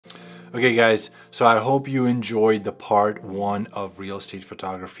Okay guys, so I hope you enjoyed the part 1 of real estate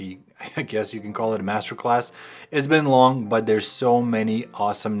photography. I guess you can call it a masterclass. It's been long, but there's so many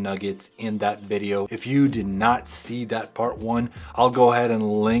awesome nuggets in that video. If you did not see that part 1, I'll go ahead and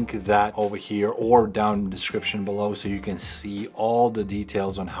link that over here or down in the description below so you can see all the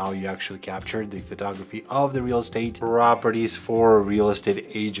details on how you actually captured the photography of the real estate properties for a real estate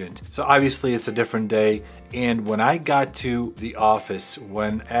agent. So obviously it's a different day. And when I got to the office,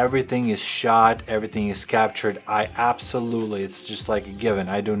 when everything is shot, everything is captured, I absolutely, it's just like a given.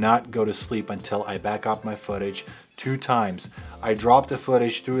 I do not go to sleep until I back up my footage 2 times. I drop the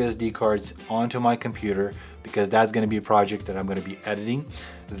footage through SD cards onto my computer because that's going to be a project that I'm going to be editing.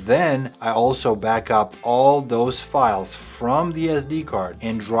 Then I also back up all those files from the SD card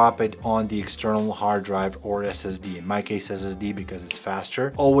and drop it on the external hard drive or SSD. In my case, SSD because it's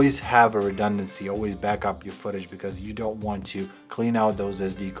faster. Always have a redundancy, always back up your footage because you don't want to clean out those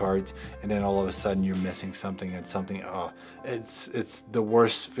SD cards and then all of a sudden you're missing something and something, it's the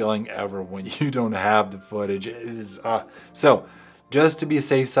worst feeling ever when you don't have the footage. It is, so just to be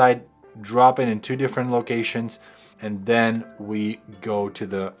safe side, drop it in 2 different locations, and then we go to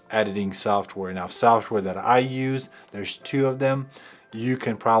the editing software. Now, software that I use, there's 2 of them. You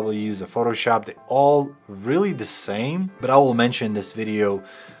can probably use a Photoshop. They're all really the same, but I will mention in this video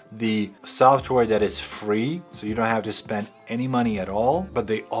the software that is free, so you don't have to spend any money at all, but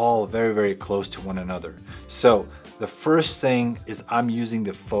they all very, very close to one another. So the first thing is I'm using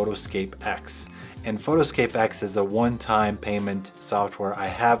the Photoscape X. And Photoscape X is a one-time payment software. I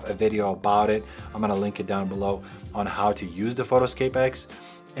have a video about it. I'm gonna link it down below on how to use the Photoscape X.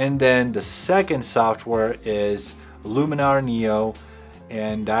 And then the second software is Luminar Neo.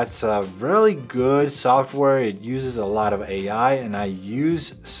 And that's a really good software. It uses a lot of AI and I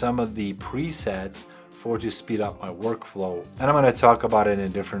use some of the presets to speed up my workflow. And I'm going to talk about it in a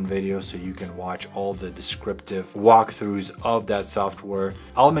different video so you can watch all the descriptive walkthroughs of that software.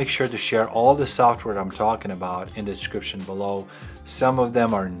 I'll make sure to share all the software I'm talking about in the description below. Some of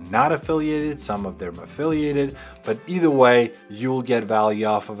them are not affiliated, some of them are affiliated, but either way, you'll get value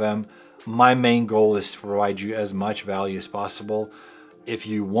off of them. My main goal is to provide you as much value as possible. If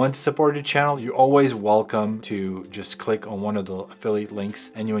you want to support the channel, you're always welcome to just click on one of the affiliate links.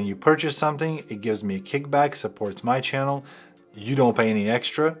 And when you purchase something, it gives me a kickback, supports my channel. You don't pay any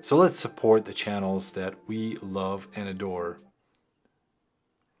extra. So let's support the channels that we love and adore.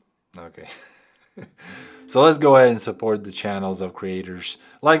 Okay. So let's go ahead and support the channels of creators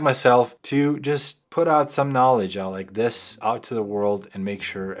like myself to just put out some knowledge out like this out to the world and make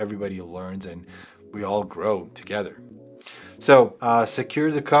sure everybody learns and we all grow together. So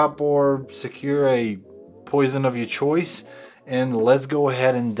secure the cup or secure a poison of your choice, and let's go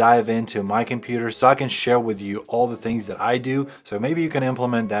ahead and dive into my computer so I can share with you all the things that I do so maybe you can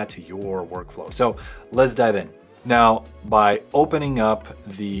implement that to your workflow. So let's dive in. Now, by opening up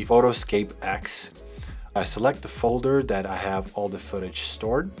the Photoscape X, I select the folder that I have all the footage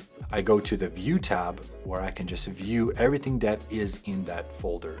stored. I go to the View tab where I can just view everything that is in that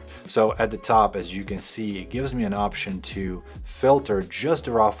folder. So at the top, as you can see, it gives me an option to filter just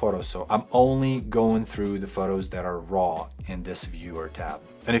the raw photos. So I'm only going through the photos that are raw in this Viewer tab.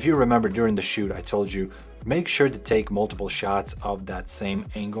 And if you remember during the shoot, I told you, make sure to take multiple shots of that same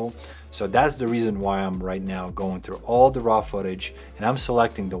angle. So that's the reason why I'm right now going through all the raw footage and I'm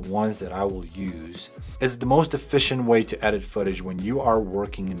selecting the ones that I will use. It's the most efficient way to edit footage when you are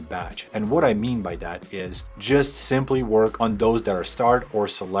working in batch. And what I mean by that is just simply work on those that are starred or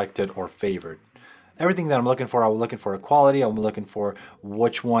selected or favored. Everything that I'm looking for a quality, I'm looking for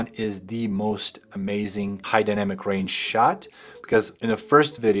which one is the most amazing high dynamic range shot. Because in the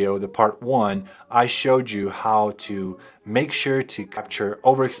first video, the part 1, I showed you how to make sure to capture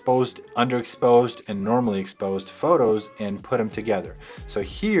overexposed, underexposed, and normally exposed photos and put them together. So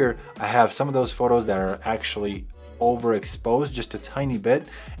here I have some of those photos that are actually overexposed just a tiny bit,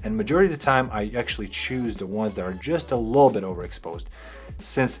 and majority of the time I actually choose the ones that are just a little bit overexposed.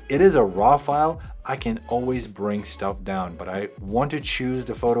 Since it is a raw file, I can always bring stuff down, but I want to choose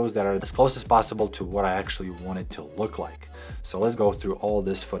the photos that are as close as possible to what I actually want it to look like. So let's go through all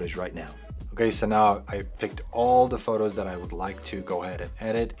this footage right now. Okay, so now I picked all the photos that I would like to go ahead and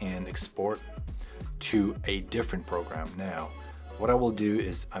edit and export to a different program. Now, what I will do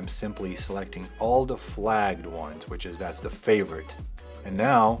is I'm simply selecting all the flagged ones, that's the favorite. And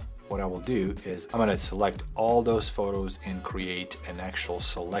now what I will do is I'm going to select all those photos and create an actual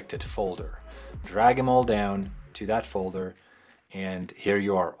selected folder. Drag them all down to that folder, and here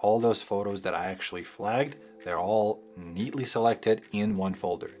you are, all those photos that I actually flagged, they're all neatly selected in one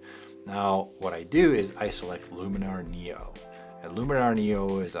folder. Now what I do is I select Luminar Neo, And Luminar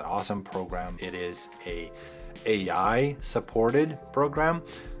Neo is an awesome program. It is a AI supported program.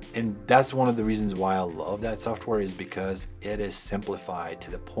 And that's one of the reasons why I love that software, is because it is simplified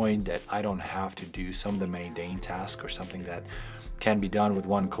to the point that I don't have to do some of the mundane tasks or something that can be done with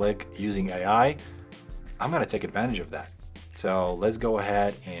one click using AI. I'm gonna take advantage of that. So let's go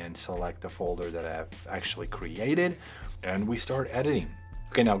ahead and select the folder that I've actually created and we start editing.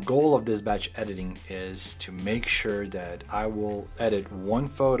 Okay, now goal of this batch editing is to make sure that I will edit one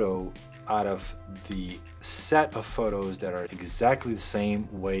photo out of the set of photos that are exactly the same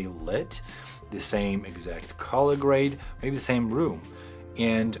way lit, the same exact color grade, maybe the same room.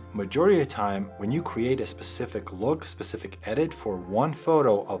 And majority of the time, when you create a specific look, specific edit for one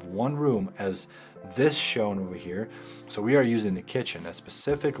photo of one room, as this shown over here, so we are using the kitchen, a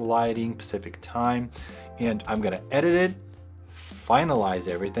specific lighting, specific time, and I'm gonna edit it, finalize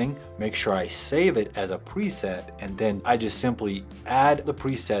everything, make sure I save it as a preset, and then I just simply add the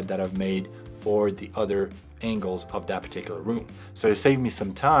preset that I've made for the other angles of that particular room. So it saved me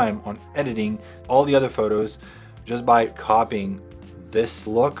some time on editing all the other photos just by copying this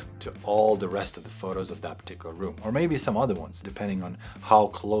look to all the rest of the photos of that particular room, or maybe some other ones, depending on how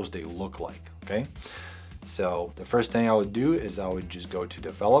close they look like, okay? So the first thing I would do is I would just go to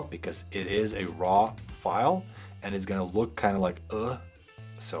develop, because it is a raw file and it's gonna look kind of like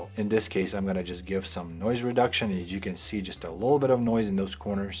So in this case, I'm gonna just give some noise reduction. As you can see, just a little bit of noise in those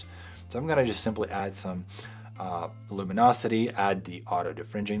corners. So I'm gonna just simply add some luminosity, add the auto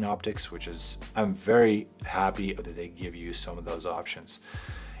diffringing optics, which is, I'm very happy that they give you some of those options.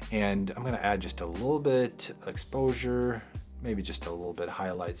 And I'm gonna add just a little bit exposure, maybe just a little bit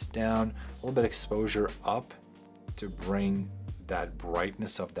highlights down, a little bit exposure up to bring that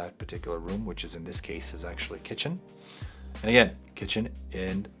brightness of that particular room, which is in this case is actually kitchen. And again, kitchen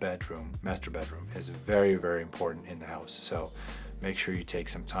and bedroom, master bedroom, is very, very important in the house. So make sure you take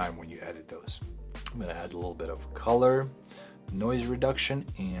some time when you edit those. I'm gonna add a little bit of color, noise reduction,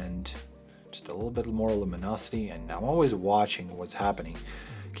 and just a little bit more luminosity. And I'm always watching what's happening.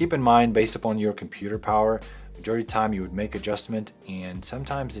 Keep in mind, based upon your computer power, majority of the time you would make adjustment, and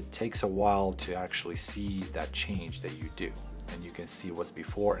sometimes it takes a while to actually see that change that you do. And you can see what's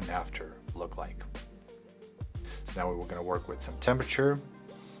before and after look like. So now we're gonna work with some temperature.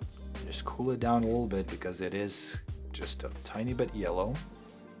 Just cool it down a little bit because it is just a tiny bit yellow.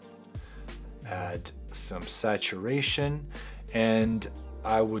 Add some saturation, and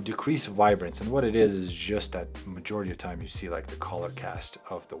I would decrease vibrance. And what it is just that majority of the time you see like the color cast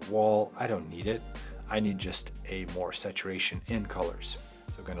of the wall. I don't need it. I need just a more saturation in colors.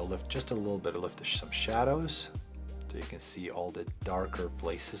 So I'm gonna lift just a little bit, lift some shadows so you can see all the darker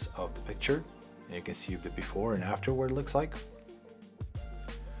places of the picture. And you can see the before and after what it looks like.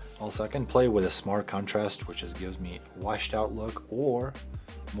 Also, I can play with a smart contrast, which just gives me washed out look or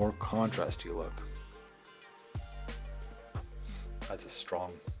more contrasty look. That's a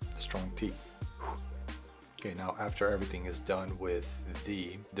strong T. Okay, now after everything is done with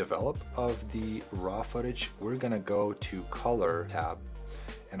the develop of the raw footage, we're gonna go to color tab.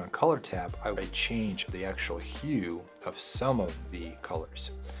 And on color tab, I change the actual hue of some of the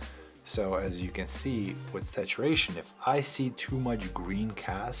colors. So as you can see with saturation, if I see too much green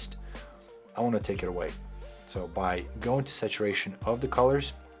cast, I want to take it away. So by going to saturation of the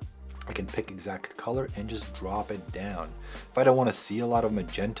colors, I can pick exact color and just drop it down. If I don't want to see a lot of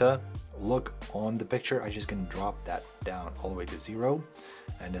magenta look on the picture, I just can drop that down all the way to 0.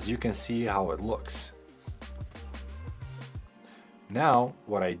 And as you can see how it looks. Now,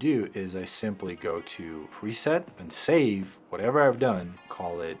 what I do is I simply go to preset and save whatever I've done,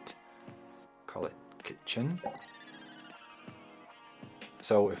 call it kitchen.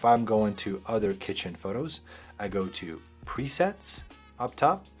 So if I'm going to other kitchen photos, I go to presets up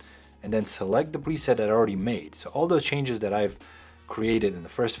top and then select the preset that I already made. So all those changes that I've created in the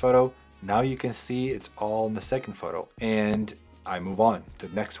first photo, now you can see it's all in the second photo, and I move on to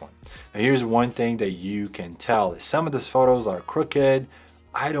the next one. Now here's one thing that you can tell is some of the photos are crooked.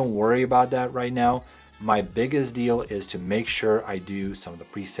 I don't worry about that right now. My biggest deal is to make sure I do some of the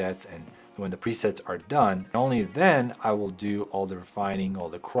presets, and when the presets are done, only then I will do all the refining, all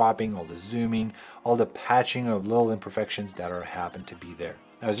the cropping, all the zooming, all the patching of little imperfections that happen to be there.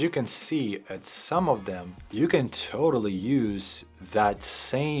 Now, as you can see at some of them, you can totally use that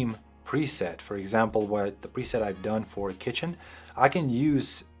same preset. For example, what the preset I've done for kitchen, I can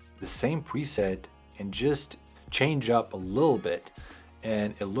use the same preset and just change up a little bit,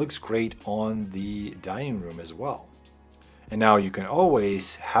 and it looks great on the dining room as well. And now you can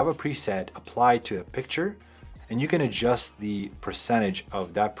always have a preset applied to a picture, and you can adjust the percentage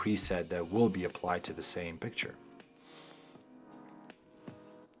of that preset that will be applied to the same picture.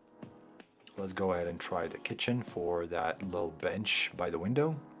 let's go ahead and try the kitchen for that little bench by the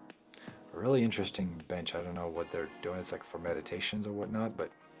window. A really interesting bench. I don't know what they're doing. It's like for meditations or whatnot,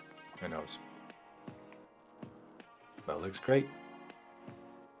 but who knows. But it looks great.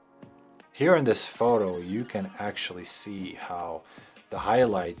 Here in this photo, you can actually see how the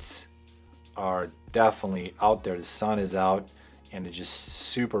highlights are definitely out there. The sun is out and it's just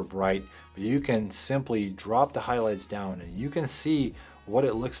super bright, but you can simply drop the highlights down and you can see what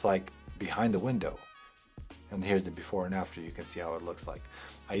it looks like behind the window. And here's the before and after. You can see how it looks like.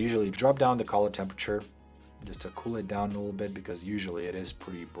 I usually drop down the color temperature just to cool it down a little bit, because usually it is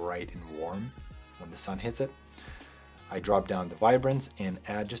pretty bright and warm when the sun hits it. I drop down the vibrance and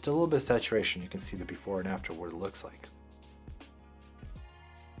add just a little bit of saturation. You can see the before and after what it looks like.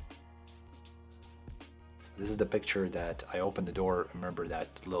 This is the picture that I opened the door. Remember that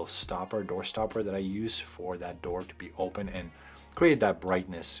little stopper, door stopper that I use for that door to be open and create that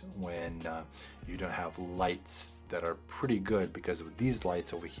brightness when you don't have lights that are pretty good, because with these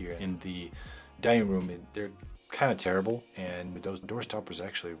lights over here in the dining room, they're kind of terrible, and those door stoppers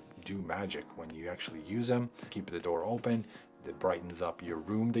actually do magic when you actually use them. Keep the door open, it brightens up your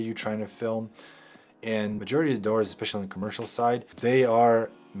room that you're trying to film. And majority of the doors, especially on the commercial side, they are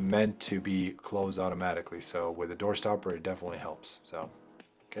meant to be closed automatically. So with the door stopper, it definitely helps. So,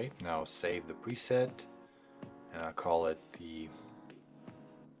 okay, now save the preset, and I'll call it the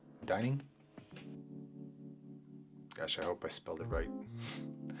dining. Gosh, I hope I spelled it right.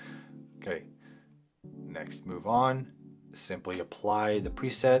 Okay, next move on. Simply apply the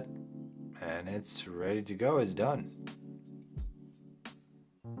preset and it's ready to go. It's done.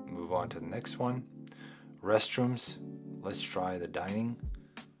 Move on to the next one. Restrooms. Let's try the dining.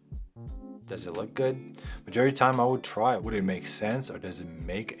 Does it look good? Majority of the time I would try it. Would it make sense, or does it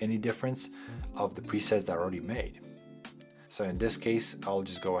make any difference of the presets that are already made? So in this case, I'll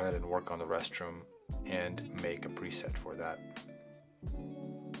just go ahead and work on the restroom and make a preset for that.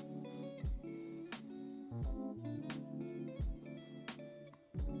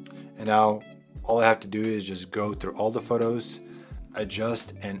 And now all I have to do is just go through all the photos,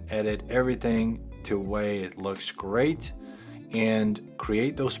 adjust and edit everything to a way it looks great, and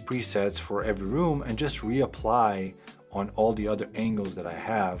create those presets for every room and just reapply on all the other angles that I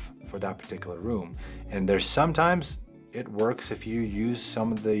have for that particular room. And there's sometimes it works if you use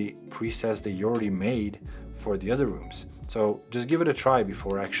some of the presets that you already made for the other rooms. So just give it a try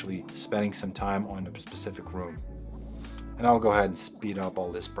before actually spending some time on a specific room. And I'll go ahead and speed up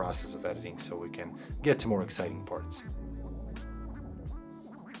all this process of editing so we can get to more exciting parts.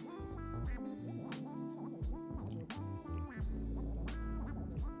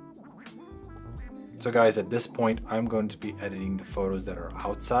 So guys, at this point, I'm going to be editing the photos that are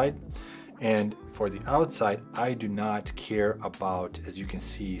outside. And for the outside, I do not care about, as you can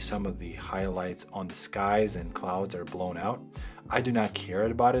see, some of the highlights on the skies and clouds are blown out. I do not care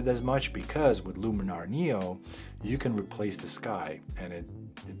about it as much, because with Luminar Neo, you can replace the sky and it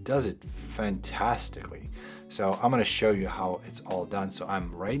does it fantastically. So I'm going to show you how it's all done. So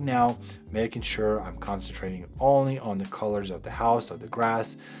I'm right now making sure I'm concentrating only on the colors of the house, of the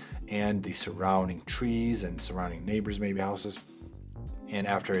grass, and the surrounding trees and surrounding neighbors, maybe houses. And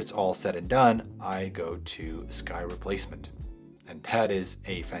after it's all said and done, I go to sky replacement. And that is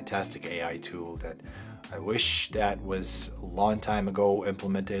a fantastic AI tool that I wish that was a long time ago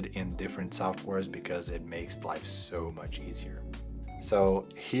implemented in different softwares, because it makes life so much easier. So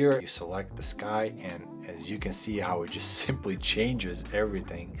here you select the sky, and as you can see how it just simply changes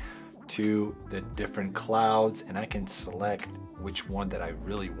everything to the different clouds, and I can select which one that I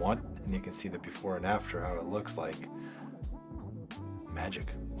really want, and you can see the before and after how it looks like.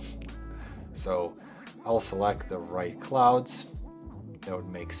 Magic. So I'll select the right clouds that would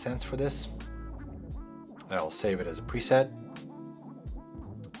make sense for this. And I'll save it as a preset.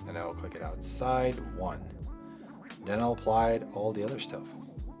 And I'll click it outside, 1. Then I'll apply all the other stuff.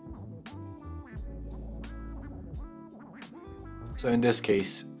 So in this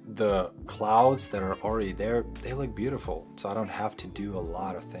case, the clouds that are already there, they look beautiful. So I don't have to do a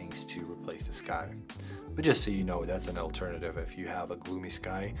lot of things to replace the sky. But just so you know, that's an alternative. If you have a gloomy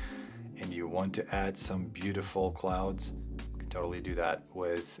sky and you want to add some beautiful clouds, you can totally do that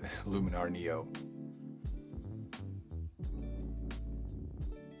with Luminar Neo.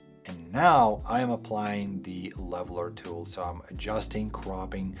 And now I am applying the leveler tool. So I'm adjusting,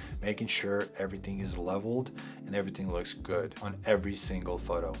 cropping, making sure everything is leveled and everything looks good on every single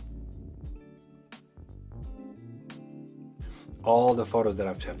photo. All the photos that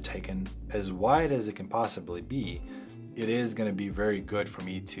I've taken, as wide as it can possibly be, it is going to be very good for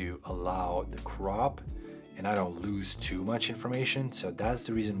me to allow the crop and I don't lose too much information. So that's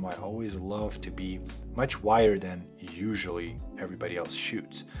the reason why I always love to be much wider than usually everybody else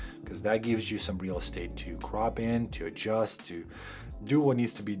shoots, because that gives you some real estate to crop in, to adjust, to do what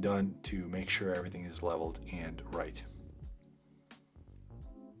needs to be done to make sure everything is leveled and right.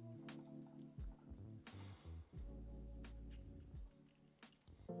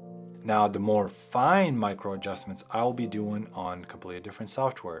 Now, the more fine micro adjustments I'll be doing on completely different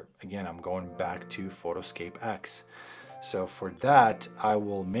software. Again, I'm going back to Photoscape X. So for that, I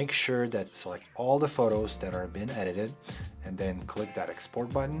will make sure that select all the photos that are been edited and then click that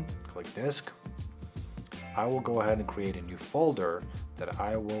export button, click disk. I will go ahead and create a new folder that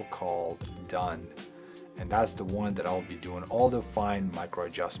I will call done. And that's the one that I'll be doing all the fine micro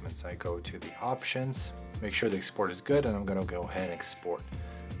adjustments. I go to the options, make sure the export is good, and I'm gonna go ahead and export.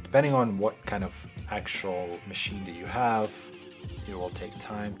 Depending on what kind of actual machine that you have, it will take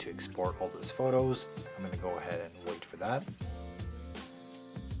time to export all those photos. I'm gonna go ahead and wait for that.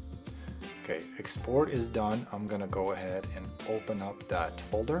 Okay, export is done. I'm gonna go ahead and open up that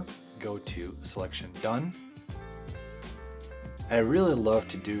folder, go to selection done. And I really love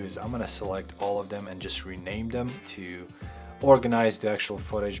to do is I'm gonna select all of them and just rename them to organize the actual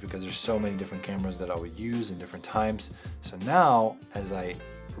footage, because there's so many different cameras that I would use in different times. So now, as I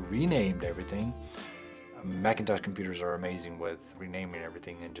renamed everything, Macintosh computers are amazing with renaming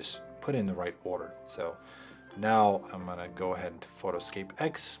everything and just put in the right order. So now I'm gonna go ahead to Photoscape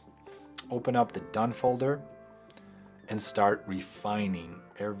X, open up the done folder, and start refining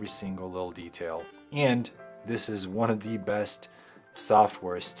every single little detail. And this is one of the best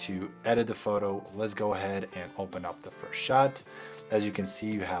softwares to edit the photo. Let's go ahead and open up the first shot. As you can see,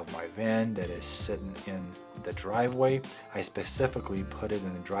 you have my van that is sitting in the driveway. I specifically put it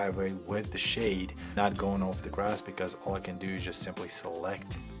in the driveway with the shade, not going off the grass, because all I can do is just simply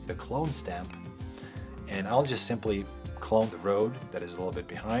select the clone stamp, and I'll just simply clone the road that is a little bit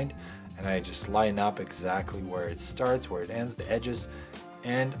behind, and I just line up exactly where it starts, where it ends, the edges,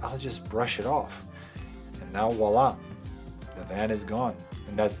 and I'll just brush it off. And now voila, the van is gone.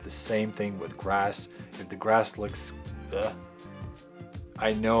 And that's the same thing with grass. If the grass looks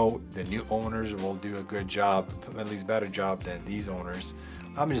I know the new owners will do a good job, at least better job than these owners.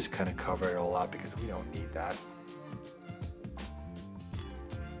 I'm just gonna cover it all up because we don't need that.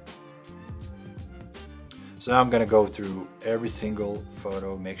 So now I'm gonna go through every single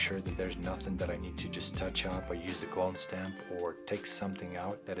photo, make sure that there's nothing that I need to just touch up or use the clone stamp or take something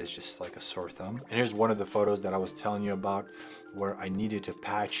out that is just like a sore thumb. And here's one of the photos that I was telling you about where I needed to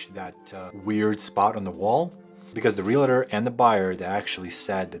patch that weird spot on the wall, because the realtor and the buyer, they actually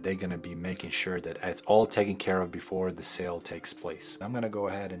said that they're gonna be making sure that it's all taken care of before the sale takes place. I'm gonna go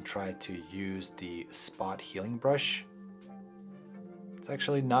ahead and try to use the spot healing brush. It's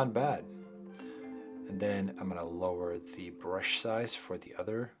actually not bad. And then I'm gonna lower the brush size for the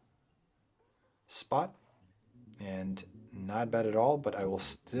other spot. And not bad at all, but I will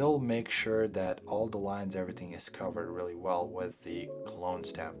still make sure that all the lines, everything is covered really well with the clone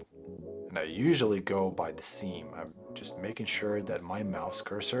stamp. And I usually go by the seam. I'm just making sure that my mouse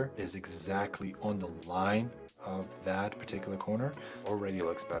cursor is exactly on the line of that particular corner. Already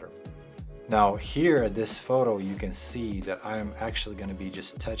looks better. Now here at this photo, you can see that I'm actually going to be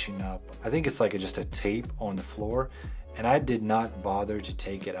just touching up. I think it's like just a tape on the floor. And I did not bother to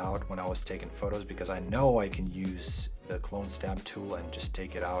take it out when I was taking photos because I know I can use the clone stamp tool and just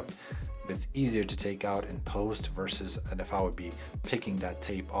take it out. But it's easier to take out in post versus if I would be picking that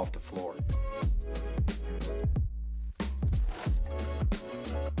tape off the floor.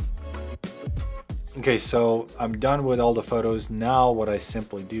 Okay, so I'm done with all the photos. Now what I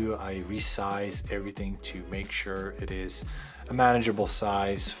simply do, I resize everything to make sure it is a manageable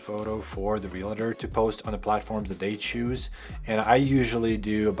size photo for the realtor to post on the platforms that they choose. And I usually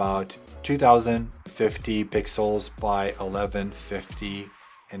do about 2050 pixels by 1150,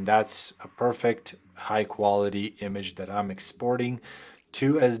 and that's a perfect high quality image that I'm exporting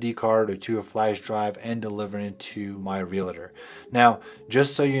to SD card or to a flash drive and delivering it to my realtor. Now,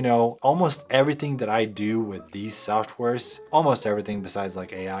 just so you know, almost everything that I do with these softwares, almost everything besides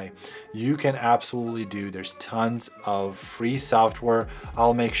like AI, you can absolutely do. There's tons of free software.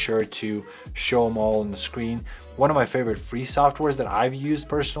 I'll make sure to show them all on the screen. One of my favorite free softwares that I've used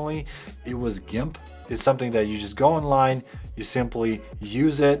personally, it was GIMP. It's something that you just go online, you simply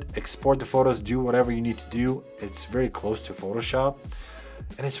use it, export the photos, do whatever you need to do. It's very close to Photoshop.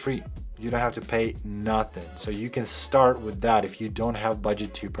 And it's free. You don't have to pay nothing. So you can start with that if you don't have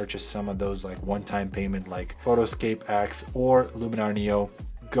budget to purchase some of those like one-time payment like Photoscape X or Luminar Neo.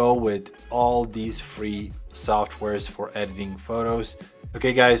 Go with all these free softwares for editing photos.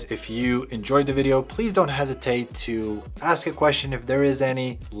 Okay guys, if you enjoyed the video, please don't hesitate to ask a question if there is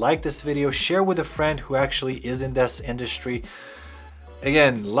any. Like this video, share with a friend who actually is in this industry.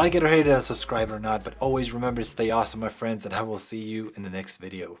 Again, like it or hate it, subscribe or not, but always remember to stay awesome, my friends, and I will see you in the next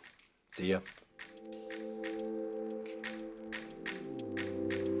video. See ya.